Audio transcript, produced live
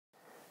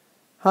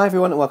Hi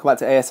everyone and welcome back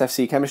to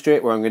ASFC Chemistry,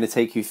 where I'm going to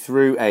take you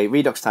through a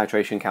redox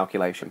titration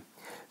calculation.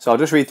 So I'll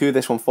just read through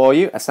this one for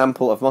you. A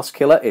sample of moss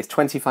killer is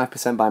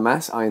 25% by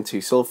mass iron 2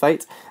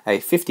 sulfate.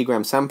 A 50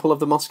 gram sample of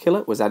the moss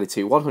killer was added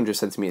to 100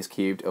 centimeters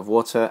cubed of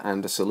water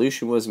and a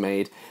solution was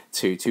made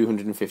to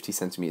 250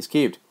 centimeters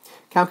cubed.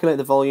 Calculate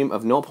the volume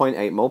of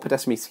 0.8 mole per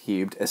decimeter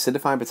cubed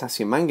acidified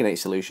potassium manganate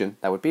solution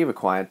that would be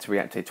required to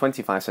react a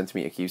 25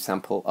 centimeter cube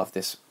sample of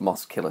this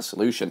moss killer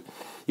solution.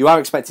 You are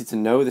expected to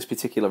know this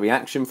particular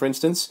reaction, for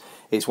instance.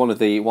 It's one of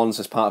the ones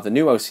as part of the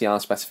new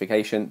OCR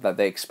specification that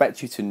they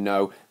expect you to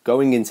know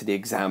going into the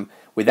exam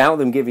without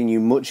them giving you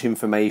much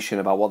information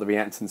about what the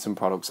reactants and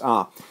products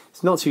are.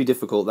 It's not too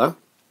difficult though.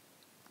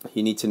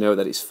 You need to know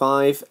that it's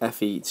 5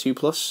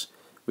 Fe2+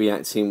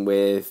 reacting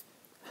with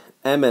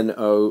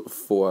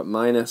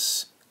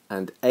MnO4-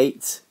 and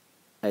 8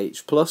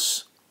 H+,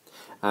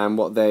 and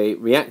what they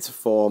react to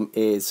form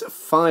is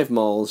 5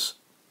 moles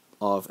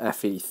of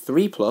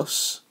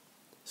Fe3+,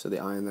 so the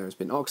iron there has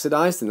been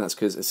oxidized, and that's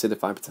because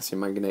acidified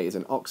potassium manganate is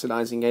an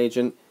oxidizing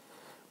agent.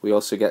 We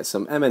also get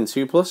some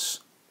Mn2+.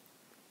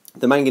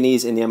 The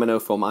manganese in the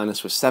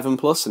MnO4- was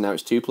 7+, and now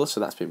it's 2+, so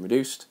that's been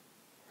reduced.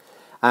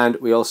 And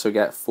we also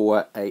get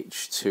 4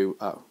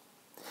 H2O.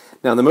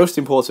 Now the most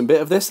important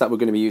bit of this that we're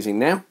going to be using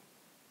now,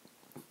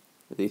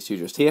 these two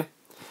just here,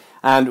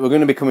 and we're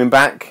going to be coming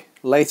back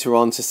later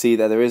on to see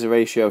that there is a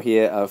ratio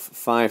here of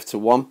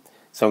 5:1.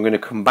 So I'm going to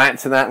come back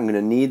to that. I'm going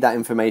to need that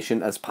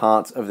information as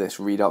part of this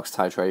redox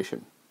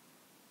titration.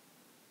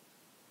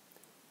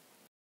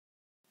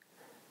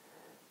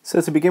 So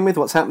to begin with,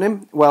 what's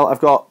happening? Well, I've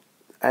got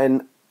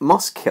an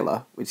moss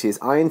killer, which is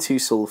iron 2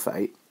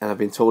 sulfate, and I've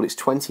been told it's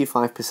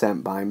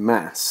 25% by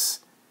mass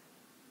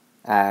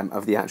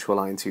of the actual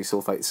iron 2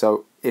 sulfate.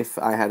 So if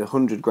I had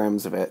 100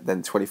 grams of it,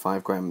 then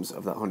 25 grams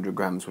of that 100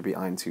 grams would be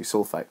iron 2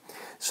 sulfate.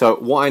 So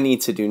what I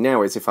need to do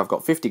now is, if I've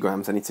got 50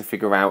 grams, I need to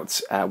figure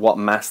out what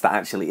mass that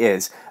actually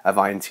is of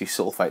iron 2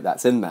 sulfate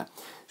that's in there.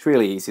 It's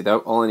really easy though.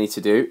 All I need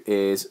to do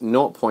is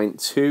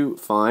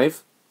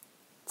 0.25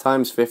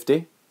 times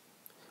 50,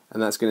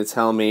 and that's going to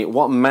tell me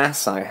what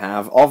mass I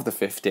have of the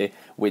 50,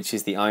 which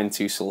is the iron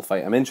 2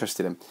 sulfate I'm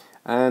interested in.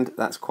 And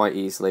that's quite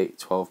easily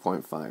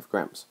 12.5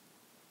 grams.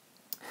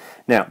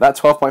 Now, that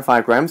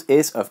 12.5 grams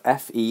is of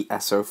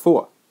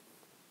FeSO4.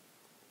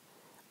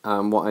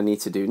 What I need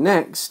to do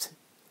next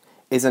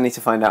is I need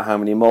to find out how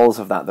many moles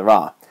of that there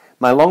are.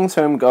 My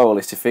long-term goal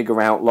is to figure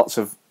out lots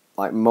of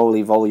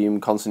mole volume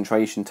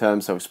concentration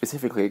terms, so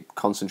specifically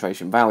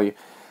concentration value,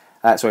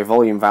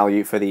 volume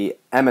value for the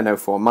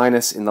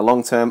MnO4- in the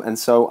long term, and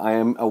so I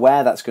am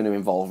aware that's going to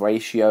involve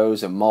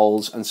ratios and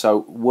moles, and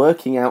so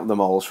working out the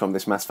moles from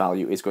this mass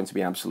value is going to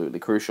be absolutely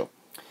crucial.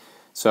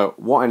 So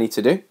what I need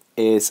to do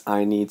is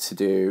I need to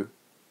do,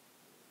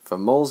 for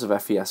moles of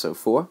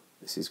FeSO4,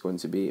 this is going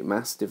to be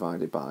mass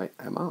divided by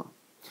Mr.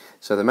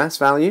 So the mass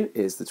value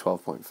is the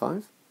 12.5,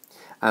 and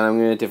I'm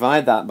going to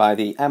divide that by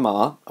the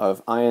Mr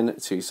of iron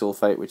 2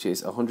 sulfate, which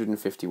is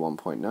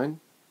 151.9,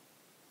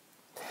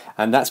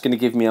 and that's going to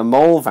give me a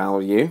mole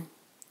value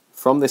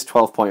from this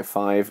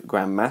 12.5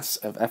 gram mass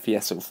of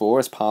FeSO4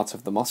 as part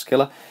of the moss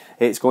killer.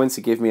 It's going to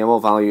give me a mole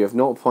value of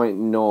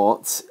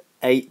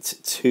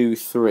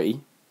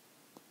 0.0823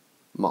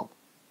 mole.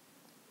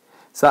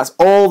 So that's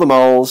all the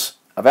moles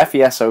of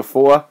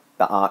FeSO4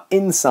 that are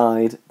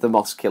inside the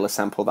moss killer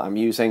sample that I'm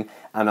using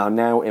and are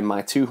now in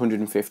my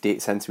 250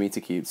 centimeter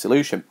cubed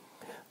solution.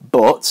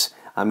 But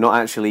I'm not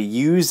actually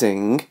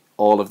using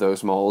all of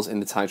those moles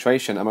in the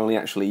titration. I'm only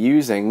actually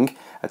using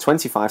a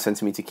 25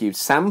 centimeter cubed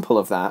sample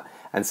of that,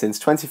 and since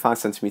 25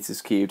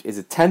 centimeters cubed is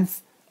a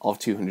tenth of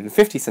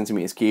 250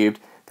 centimeters cubed,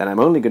 then I'm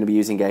only going to be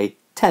using a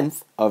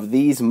tenth of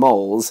these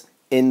moles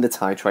in the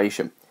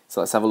titration.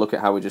 So let's have a look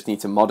at how we just need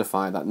to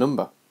modify that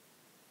number.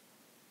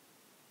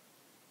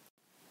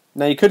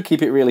 Now you could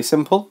keep it really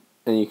simple,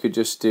 and you could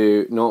just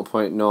do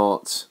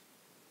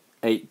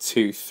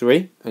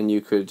 0.0823, and you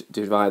could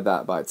divide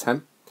that by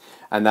 10,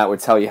 and that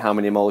would tell you how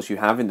many moles you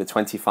have in the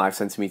 25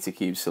 centimeter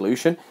cube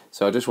solution.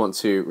 So I just want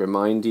to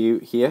remind you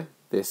here,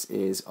 this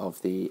is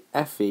of the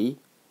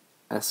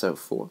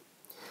FeSO4.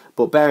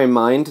 But bear in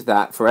mind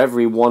that for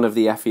every one of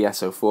the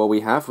FeSO4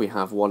 we have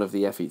one of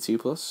the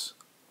Fe2+,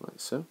 like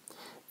so.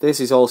 This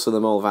is also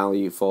the mole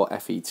value for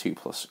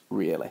Fe2+,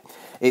 really.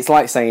 It's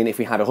like saying if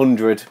we had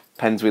 100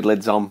 pens with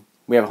lids on,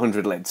 we have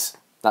 100 lids.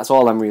 That's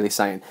all I'm really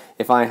saying.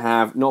 If I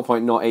have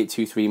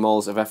 0.0823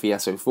 moles of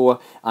FeSO4,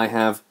 I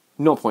have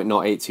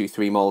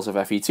 0.0823 moles of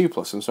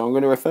Fe2+, and so I'm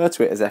going to refer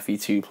to it as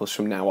Fe2+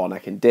 from now on. I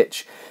can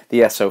ditch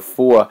the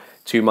SO4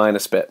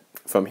 2- bit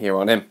from here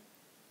on in.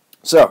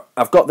 So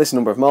I've got this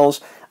number of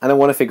moles, and I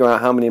want to figure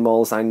out how many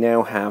moles I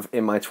now have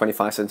in my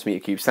 25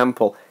 centimeter cube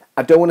sample.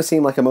 I don't want to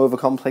seem like I'm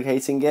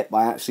overcomplicating it, but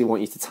I actually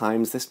want you to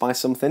times this by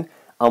something.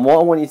 And what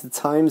I want you to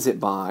times it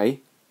by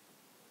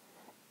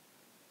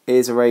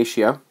is a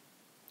ratio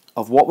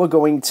of what we're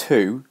going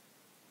to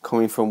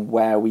coming from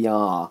where we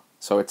are.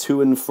 So a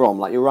to and from,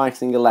 like you're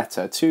writing a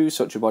letter to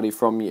such a body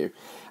from you.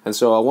 And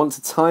so I want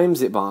to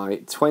times it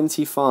by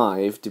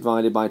 25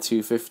 divided by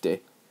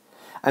 250.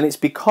 And it's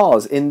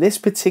because in this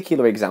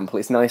particular example,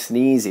 it's nice and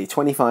easy.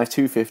 25,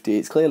 250,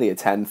 it's clearly a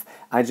tenth.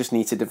 I just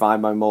need to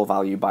divide my mole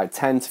value by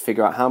 10 to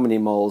figure out how many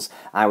moles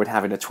I would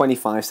have in a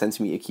 25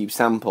 centimeter cube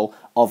sample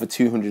of a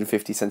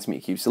 250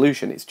 centimeter cube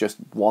solution. It's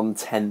just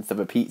 1/10 of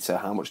a pizza.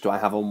 How much do I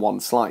have on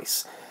one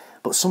slice?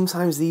 But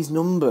sometimes these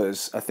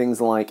numbers are things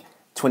like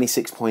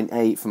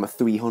 26.8 from a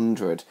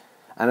 300.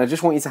 And I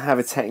just want you to have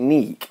a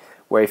technique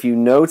where if you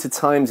know to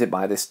times it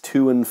by this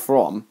to and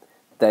from,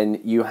 then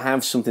you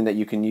have something that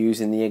you can use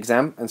in the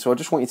exam. And so I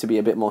just want you to be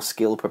a bit more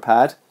skill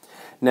prepared.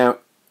 Now,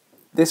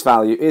 this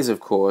value is, of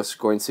course,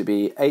 going to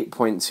be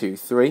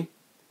 8.23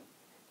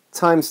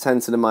 times 10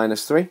 to the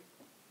minus 3.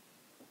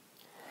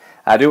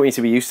 I don't want you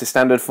to be used to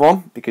standard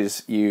form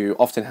because you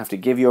often have to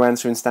give your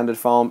answer in standard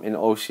form in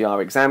OCR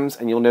exams,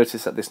 and you'll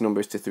notice that this number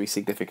is to 3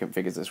 significant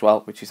figures as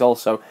well, which is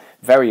also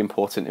very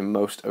important in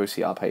most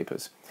OCR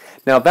papers.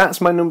 Now,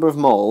 that's my number of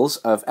moles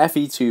of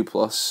Fe2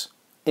 plus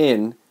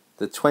in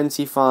the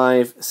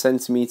 25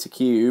 centimeter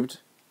cubed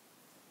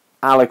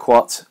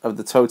aliquot of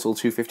the total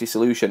 250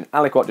 solution.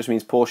 Aliquot just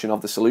means portion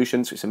of the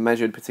solution, so it's a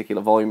measured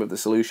particular volume of the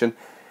solution,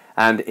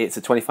 and it's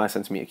a 25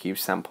 centimeter cube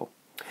sample.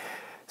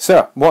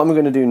 So what I'm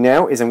going to do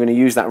now is I'm going to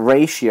use that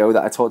ratio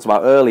that I talked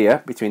about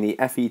earlier between the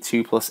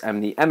Fe2 plus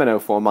and the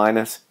MnO4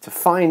 minus to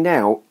find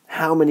out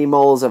how many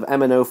moles of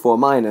MnO4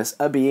 minus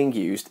are being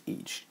used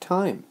each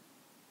time.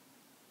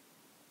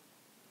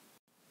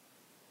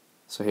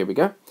 So here we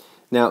go.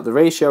 Now the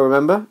ratio,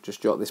 remember,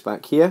 just jot this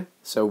back here.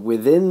 So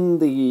within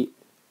the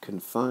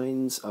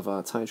confines of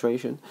our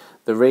titration,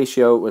 the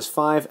ratio was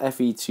 5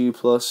 Fe2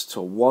 plus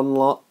to 1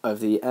 lot of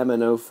the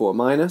MnO4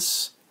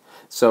 minus.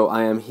 So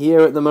I am here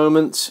at the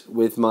moment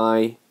with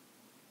my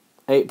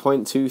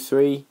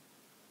 8.23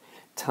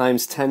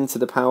 times 10 to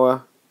the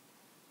power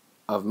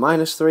of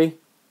minus 3,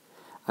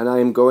 and I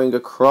am going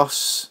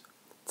across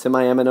to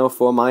my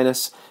MnO4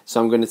 minus.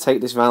 So I'm going to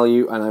take this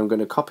value and I'm going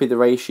to copy the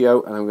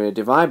ratio and I'm going to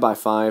divide by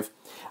 5.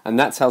 And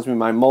that tells me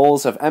my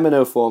moles of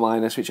MnO4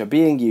 minus which are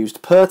being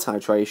used per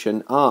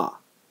titration are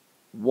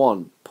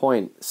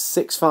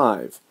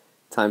 1.65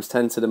 times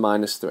 10 to the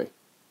minus 3.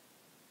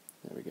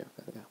 There we go.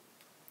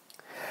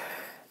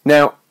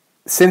 Now,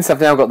 since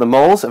I've now got the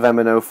moles of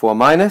MnO4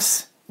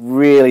 minus,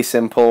 really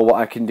simple. What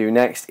I can do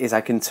next is I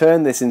can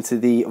turn this into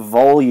the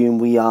volume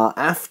we are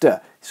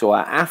after. So we're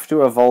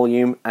after a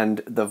volume,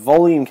 and the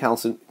volume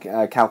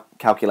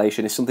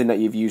calculation is something that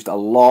you've used a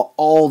lot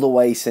all the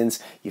way since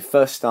you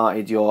first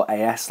started your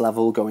AS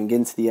level going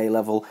into the A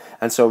level.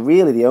 And so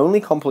really the only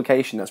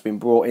complication that's been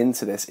brought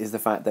into this is the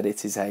fact that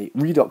it is a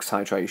redox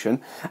titration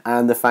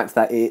and the fact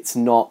that it's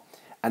not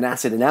an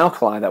acid and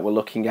alkali that we're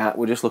looking at.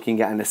 We're just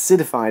looking at an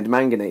acidified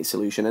manganate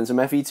solution and some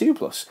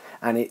Fe2+,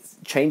 and it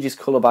changes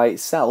colour by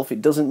itself.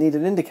 It doesn't need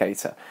an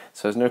indicator,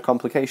 so there's no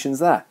complications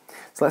there.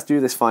 So let's do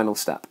this final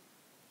step.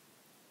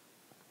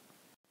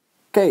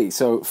 Okay,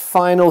 so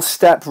final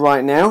step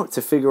right now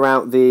to figure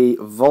out the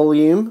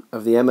volume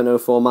of the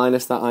MnO4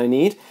 minus that I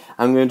need.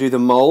 I'm going to do the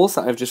moles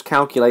that I've just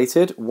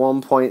calculated,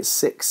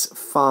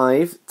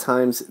 1.65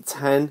 times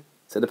 10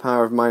 to the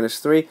power of minus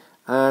 3,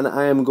 and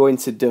I am going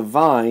to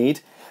divide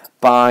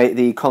by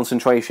the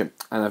concentration,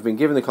 and I've been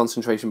given the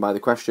concentration by the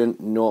question,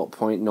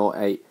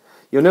 0.08.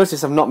 You'll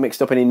notice I've not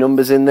mixed up any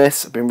numbers in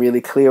this. I've been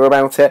really clear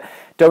about it.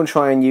 Don't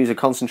try and use a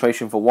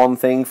concentration for one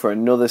thing for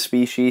another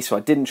species. So I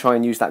didn't try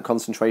and use that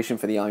concentration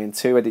for the iron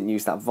 2. I didn't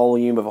use that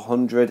volume of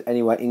 100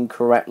 anywhere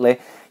incorrectly.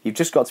 You've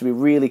just got to be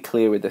really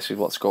clear with this, with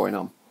what's going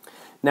on.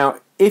 Now,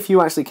 if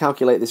you actually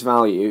calculate this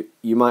value,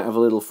 you might have a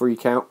little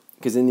freak out,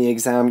 because in the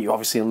exam you're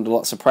obviously under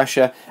lots of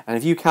pressure, and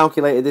if you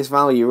calculated this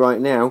value right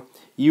now,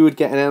 you would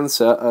get an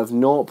answer of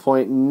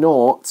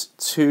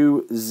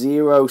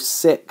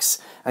 0.0206,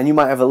 and you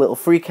might have a little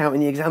freak out in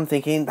the exam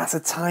thinking, that's a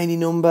tiny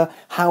number,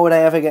 how would I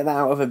ever get that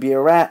out of a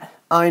burette?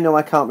 I know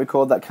I can't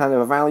record that kind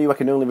of a value, I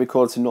can only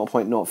record to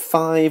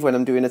 0.05 when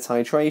I'm doing a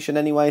titration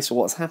anyway, so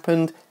what's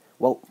happened?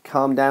 Well,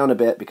 calm down a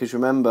bit, because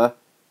remember,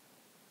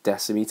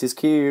 decimeters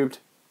cubed.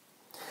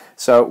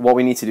 So what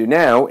we need to do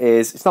now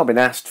is, it's not been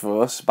asked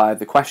for us by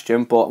the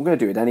question, but I'm going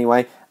to do it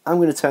anyway. I'm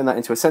going to turn that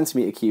into a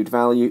centimeter cubed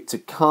value to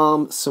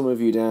calm some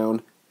of you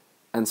down,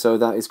 and so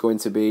that is going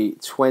to be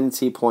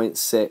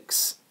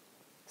 20.6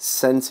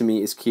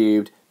 centimeters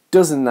cubed.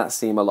 Doesn't that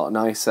seem a lot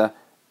nicer?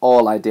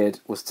 All I did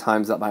was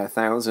times that by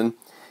 1,000.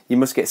 You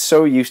must get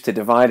so used to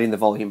dividing the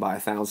volume by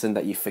 1,000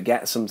 that you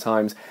forget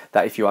sometimes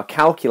that if you are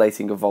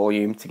calculating a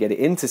volume to get it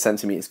into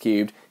centimeters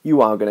cubed,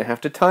 you are going to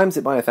have to times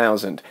it by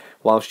 1,000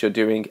 whilst you're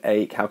doing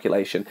a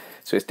calculation.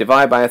 So it's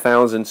divide by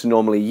 1,000 to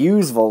normally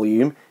use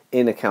volume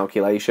in a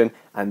calculation,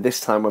 and this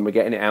time when we're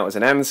getting it out as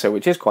an answer,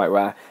 which is quite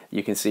rare,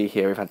 you can see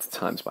here we've had to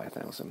times by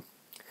 1,000.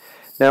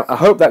 Now I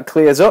hope that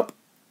clears up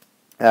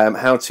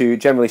how to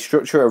generally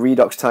structure a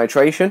redox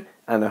titration,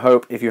 and I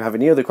hope if you have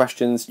any other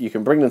questions you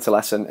can bring them to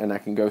lesson and I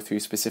can go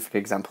through specific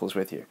examples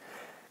with you.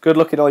 Good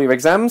luck in all your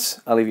exams.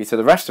 I'll leave you to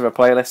the rest of our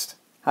playlist.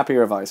 Happy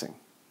revising.